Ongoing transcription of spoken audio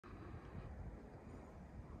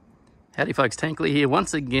Howdy folks, Tankley here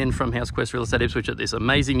once again from Housequest Real Estate Ipswich at this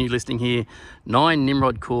amazing new listing here, 9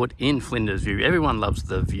 Nimrod Court in Flinders View. Everyone loves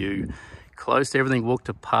the view. Close to everything, walk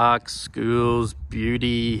to parks, schools,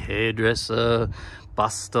 beauty, hairdresser,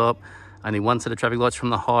 bus stop. Only one set of traffic lights from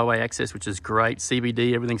the highway access, which is great.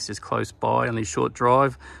 CBD, everything's just close by, only short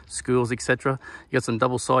drive, schools, etc. You got some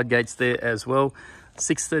double side gates there as well.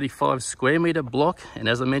 635 square metre block, and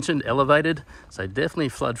as I mentioned, elevated, so definitely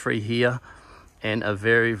flood free here. And a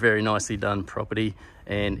very, very nicely done property.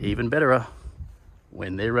 And even better,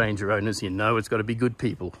 when they're Ranger owners, you know it's got to be good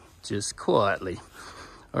people, just quietly.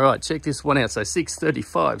 All right, check this one out. So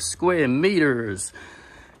 635 square meters.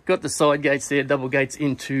 Got the side gates there, double gates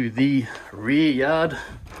into the rear yard,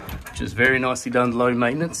 which is very nicely done, low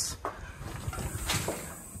maintenance.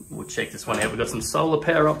 We'll check this one out. We've got some solar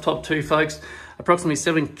power up top too, folks. Approximately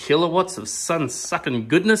 7 kilowatts of sun-sucking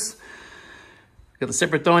goodness. Got the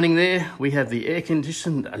separate dining there. We have the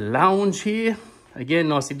air-conditioned lounge here. Again,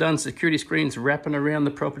 nicely done. Security screens wrapping around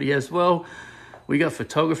the property as well. We got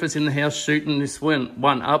photographers in the house shooting this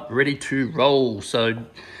one up, ready to roll. So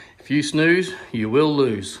if you snooze, you will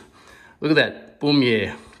lose. Look at that. Boom,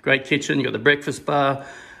 yeah. Great kitchen. You got the breakfast bar.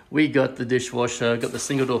 We got the dishwasher. Got the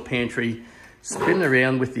single door pantry. Spinning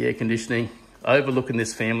around with the air conditioning. Overlooking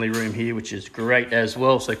this family room here, which is great as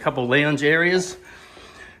well. So a couple lounge areas.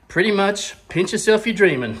 Pretty much pinch yourself, you're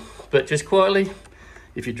dreaming, but just quietly,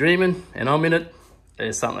 if you're dreaming and I'm in it,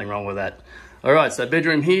 there's something wrong with that. All right, so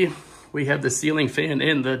bedroom here, we have the ceiling fan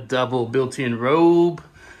and the double built-in robe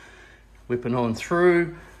whipping on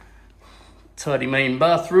through. Tidy main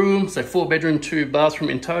bathroom, so 4 bedroom, 2 bathroom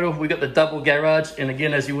in total. We got the double garage, and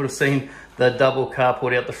again, as you would have seen, the double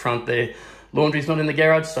carport out the front there. Laundry's not in the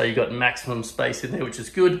garage, so you got maximum space in there, which is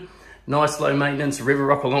good. Nice low maintenance river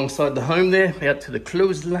rock alongside the home there. Out to the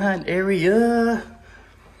clothesline area.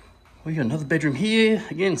 We got another bedroom here.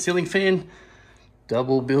 Again, ceiling fan,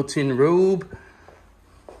 double built-in robe.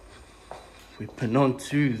 We put on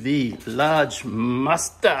to the large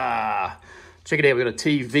master. Check it out, we got a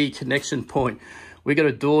TV connection point. We got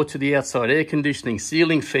a door to the outside, air conditioning,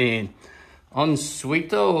 ceiling fan,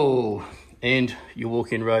 ensuite, and your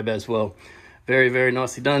walk-in robe as well. Very, very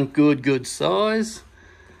nicely done. Good size.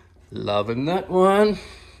 Loving that one.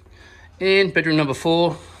 And bedroom number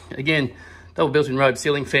 4, again, double built-in robe,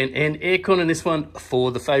 ceiling fan, and aircon in this one for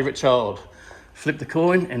the favourite child. Flip the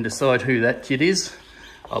coin and decide who that kid is.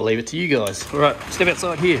 I'll leave it to you guys. All right, step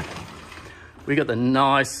outside here. We got the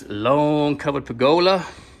nice long covered pergola.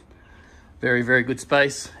 Very, very good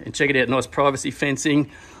space. And check it out, nice privacy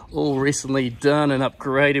fencing. All recently done and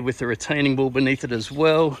upgraded with the retaining wall beneath it as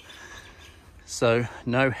well. So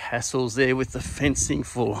no hassles there with the fencing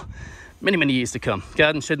for many, many years to come.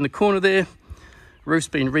 Garden shed in the corner there. Roof's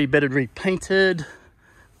been rebedded, repainted.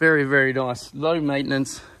 Very, very nice, low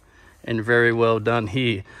maintenance and very well done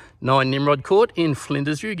here. 9 Nimrod Court in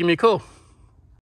Flinders View. Give me a call.